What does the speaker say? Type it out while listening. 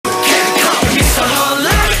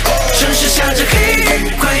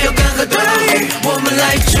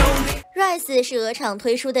R1SE 是鹅厂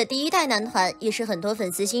推出的第一代男团，也是很多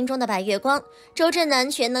粉丝心中的白月光。周震南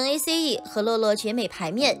全能 ACE， 何洛洛绝美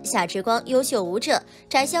排面，夏之光优秀舞者，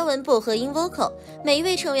翟潇闻薄荷音 vocal， 每一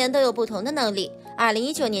位成员都有不同的能力。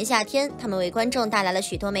2019年夏天，他们为观众带来了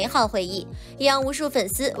许多美好回忆，也让无数粉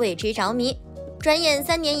丝为之着迷。转眼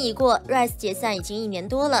3年已过 ，R1SE 解散已经1年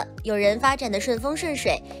多了。有人发展的顺风顺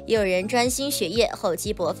水，也有人专心学业，厚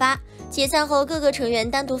积薄发。解散后，各个成员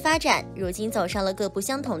单独发展，如今走上了各不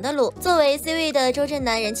相同的路。作为 C 位的周震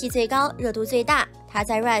南人气最高，热度最大。他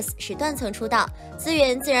在 R1SE 是断层出道，资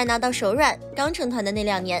源自然拿到手软。刚成团的那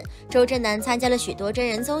2年，周震南参加了许多真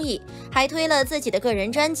人综艺，还推了自己的个人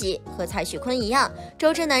专辑。和蔡徐坤一样，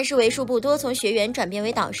周震南是为数不多从学员转变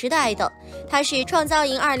为导师的爱豆。他是创造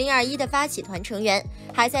营2021的发起团成员，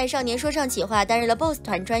还在少年说唱企划担任了 BOSS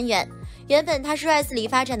团专员。原本他是 R1SE 里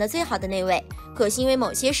发展的最好的那位，可惜因为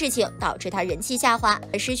某些事情导致他人气下滑，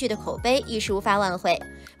而失去的口碑一时无法挽回。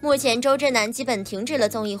目前周震南基本停止了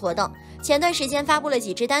综艺活动，前段时间发布了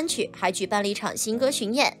几支单曲，还举办了一场新歌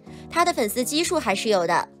巡演。他的粉丝基数还是有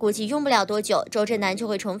的，估计用不了多久，周震南就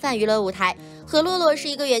会重返娱乐舞台。何洛洛是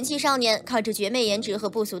一个元气少年，靠着绝美颜值和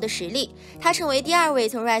不俗的实力，他成为第2位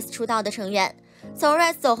从 R1SE 出道的成员。从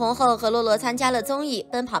R1SE 走红后，何洛洛参加了综艺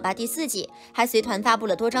《奔跑吧》第4季，还随团发布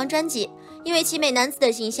了多张专辑。因为其美男子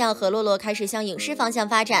的形象，何洛洛开始向影视方向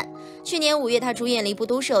发展。去年5月，他主演了一部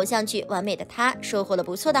都市偶像剧《完美的他》，收获了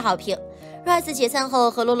不错的好评。R1SE 解散后，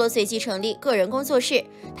何洛洛随即成立个人工作室，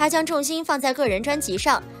他将重心放在个人专辑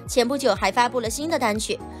上。前不久还发布了新的单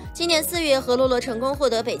曲。今年4月，何洛洛成功获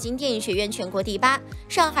得北京电影学院全国第8、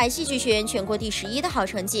上海戏剧学院全国第11的好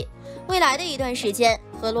成绩。未来的一段时间，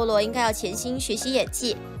何洛洛应该要潜心学习演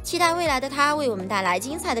技，期待未来的他为我们带来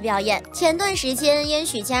精彩的表演。前段时间，燕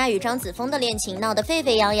许佳与张子枫的恋情闹得沸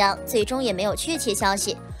沸扬扬，最终也没有确切消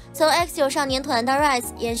息。从 X9 少年团到 R1SE，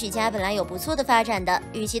 燕许佳本来有不错的发展的，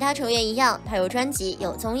与其他成员一样，他有专辑、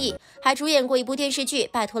有综艺，还主演过一部电视剧《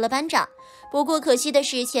拜托了班长》。不过可惜的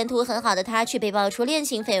是，前途很好的他却被爆出恋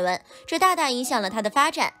情绯闻，这大大影响了他的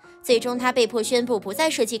发展。最终，他被迫宣布不再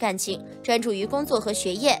涉及感情，专注于工作和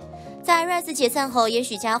学业。在 R1SE 解散后，燕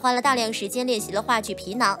许佳花了大量时间练习了话剧《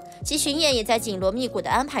皮囊》，其巡演也在紧锣密鼓的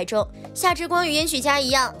安排中。夏之光与燕许佳一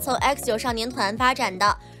样，从 X9 少年团发展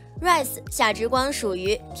的。R1SE 夏之光属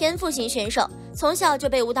于天赋型选手，从小就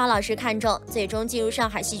被舞蹈老师看中，最终进入上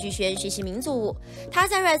海戏剧学院学习民族舞。他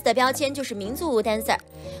在 R1SE 的标签就是民族舞 dancer。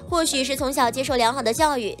或许是从小接受良好的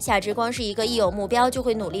教育，夏之光是一个一有目标就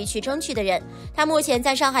会努力去争取的人。他目前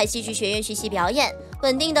在上海戏剧学院学习表演，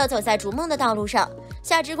稳定的走在逐梦的道路上。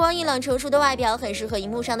夏之光硬朗成熟的外表很适合荧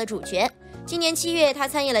幕上的主角。今年7月，他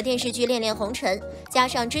参演了电视剧《恋恋红尘》，加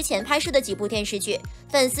上之前拍摄的几部电视剧，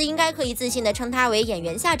粉丝应该可以自信地称他为演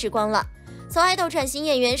员夏之光了。从爱豆转型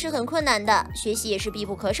演员是很困难的，学习也是必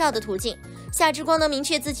不可少的途径。夏之光能明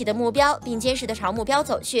确自己的目标，并坚实地朝目标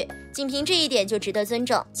走去，仅凭这一点就值得尊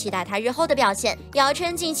重，期待他日后的表现。姚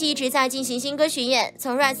琛近期一直在进行新歌巡演，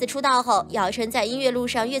从 R1SE 出道后，姚琛在音乐路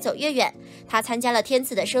上越走越远。他参加了《天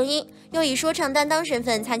赐的声音》，又以说唱担当身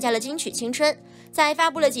份参加了金曲青春。在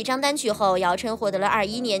发布了几张单曲后，姚琛获得了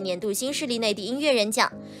21年年度新势力内地音乐人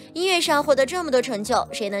奖。音乐上获得这么多成就，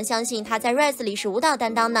谁能相信他在 R1SE 里是舞蹈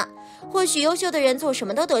担当呢？或许优秀的人做什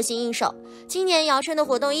么都得心应手。今年姚琛的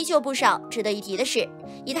活动依旧不少，值得一提的是，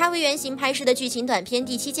以他为原型拍摄的剧情短片《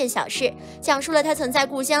第7件小事》，讲述了他曾在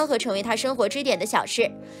故乡和成为他生活支点的小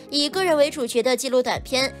事。以个人为主角的记录短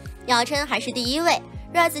片，姚琛还是第1位。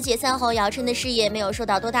R1SE 解散后，姚琛的事业没有受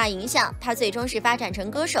到多大影响，他最终是发展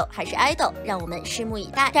成歌手还是爱豆，让我们拭目以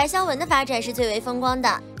待。翟潇闻的发展是最为风光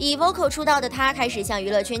的，以 vocal 出道的他开始向娱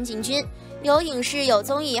乐圈进军，有影视、有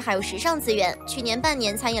综艺，还有时尚资源。去年半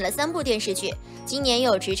年参演了3部电视剧，今年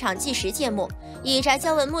又有职场纪实节目。以翟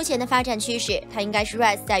潇闻目前的发展趋势，他应该是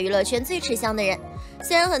R1SE 在娱乐圈最吃香的人。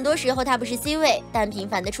虽然很多时候他不是 C 位，但频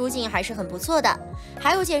繁的出镜还是很不错的。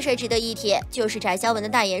还有件事值得一提，就是翟潇闻的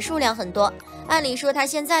代言数量很多。按理说他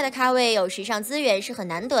现在的咖位有时尚资源是很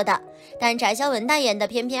难得的，但翟潇闻代言的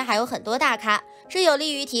偏偏还有很多大咖，这有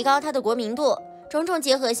利于提高他的国民度。种种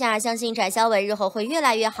结合下，相信翟潇闻日后会越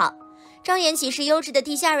来越好。张延启是优质的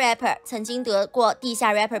地下 rapper， 曾经得过地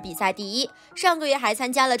下 rapper 比赛第1，上个月还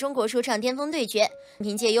参加了中国说唱巅峰对决，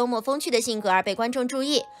凭借幽默风趣的性格而被观众注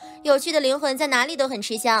意。有趣的灵魂在哪里都很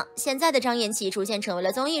吃香。现在的张延启逐渐成为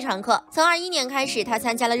了综艺常客，从21年开始，他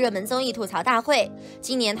参加了热门综艺吐槽大会，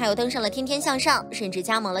今年他又登上了天天向上，甚至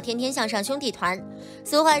加盟了天天向上兄弟团。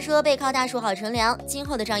俗话说背靠大树好乘凉，今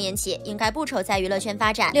后的张延启应该不愁在娱乐圈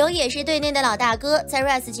发展。刘也是队内的老大哥，在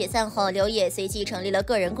R1SE 解散后，刘也随即成立了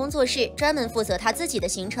个人工作室，专门负责他自己的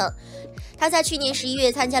行程。他在去年11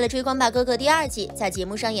月参加了《追光吧哥哥》第2季，在节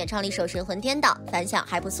目上演唱了一首《神魂颠倒》，反响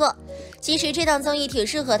还不错。其实这档综艺挺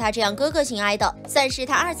适合他这样哥哥型 idol， 算是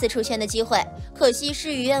他2次出现的机会。可惜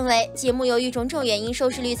事与愿违，节目由于种种原因收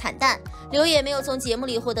视率惨淡，刘也没有从节目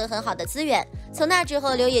里获得很好的资源。从那之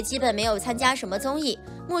后，刘也基本没有参加什么综艺，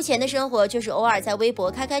目前的生活就是偶尔在微博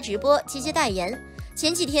开直播，接代言。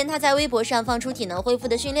前几天他在微博上放出体能恢复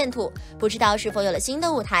的训练图，不知道是否有了新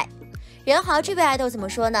的舞台。任豪这位 idol 怎么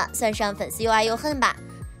说呢？算上粉丝又爱又恨吧。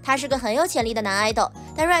他是个很有潜力的男 idol，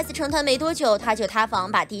 但 R1SE 成团没多久他就塌房，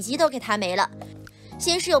把地基都给塌没了。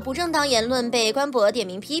先是有不正当言论被官博点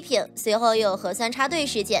名批评，随后又有核酸插队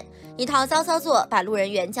事件，一套骚操作把路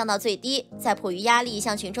人缘降到最低。在迫于压力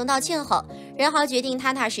向群众道歉后，任豪决定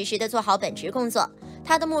踏踏实实的做好本职工作。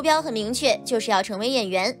他的目标很明确，就是要成为演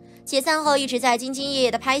员。解散后一直在兢兢业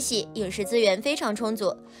业的拍戏，影视资源非常充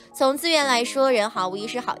足。从资源来说，任豪无疑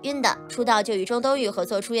是好运的。出道就与周冬雨合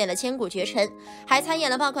作出演了《千古绝尘》，还参演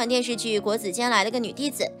了爆款电视剧《国子监来了个女弟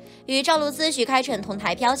子》，与赵露思、许开骋同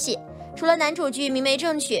台飙戏。除了男主剧明媒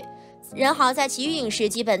正娶，任豪在其余影视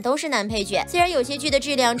基本都是男配角。虽然有些剧的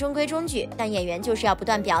质量中规中矩，但演员就是要不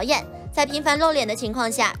断表演。在频繁露脸的情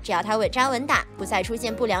况下，只要他稳扎稳打，不再出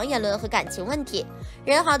现不良言论和感情问题，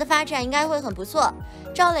任豪的发展应该会很不错。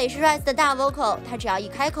赵磊是 R1SE 的大 vocal， 他只要一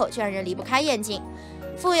开口就让人离不开眼睛。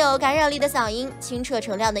富有感染力的嗓音，清澈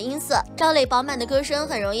澄亮的音色，赵磊饱满的歌声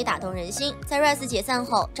很容易打动人心。在 R1SE 解散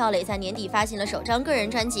后，赵磊在年底发行了首张个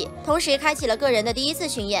人专辑，同时开启了个人的第1次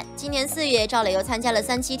巡演。今年4月，赵磊又参加了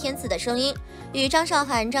3期天赐的声音，与张韶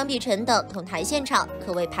涵、张碧晨等同台现场，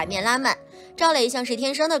可谓牌面拉满。赵磊像是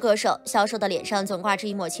天生的歌手，消瘦的脸上总挂着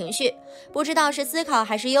一抹情绪，不知道是思考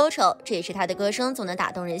还是忧愁，这也是他的歌声总能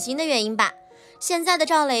打动人心的原因吧。现在的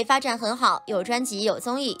赵磊发展很好，有专辑、有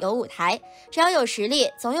综艺、有舞台，只要有实力，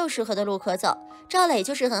总有适合的路可走。赵磊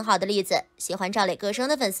就是很好的例子，喜欢赵磊歌声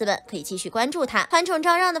的粉丝们可以继续关注他。团宠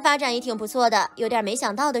赵让的发展也挺不错的，有点没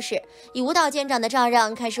想到的是，以舞蹈见长的赵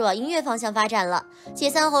让开始往音乐方向发展了。解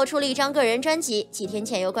散后出了一张个人专辑，几天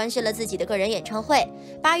前又官宣了自己的个人演唱会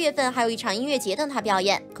，8月份还有一场音乐节等他表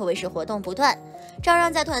演，可谓是活动不断。赵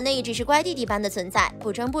让在团内一直是乖弟弟般的存在，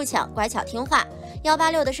不争不抢，乖巧听话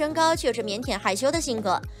，186的身高却有着腼腆害羞的性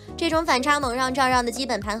格，这种反差萌让赵让的基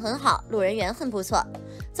本盘很好，路人缘很不错。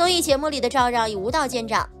综艺节目里的赵让以舞蹈见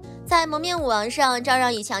长，在蒙面舞王上，赵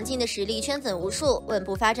让以强劲的实力圈粉无数，稳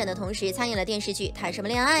步发展的同时参演了电视剧《谈什么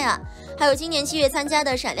恋爱啊》，还有今年7月参加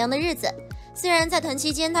的《闪亮的日子》。虽然在团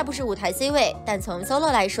期间他不是舞台 C 位，但从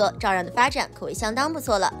solo 来说，赵让的发展可谓相当不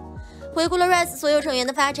错了。回顾了 R1SE 所有成员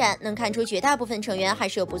的发展，能看出绝大部分成员还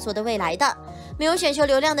是有不错的未来的。没有选秀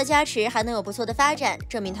流量的加持，还能有不错的发展，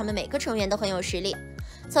证明他们每个成员都很有实力。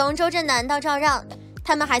从周震南到赵让，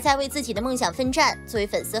他们还在为自己的梦想奋战，作为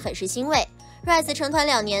粉丝很是欣慰。R1SE 成团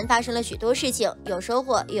2年，发生了许多事情，有收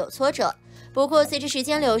获也有挫折。不过随着时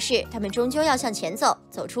间流逝，他们终究要向前走，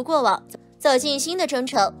走出过往，走进新的征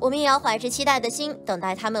程。我们也要怀着期待的心，等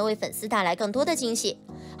待他们为粉丝带来更多的惊喜。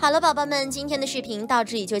好了，宝宝们，今天的视频到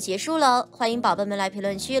这里就结束了哦，欢迎宝宝们来评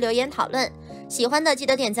论区留言讨论，喜欢的记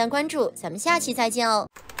得点赞关注，咱们下期再见哦。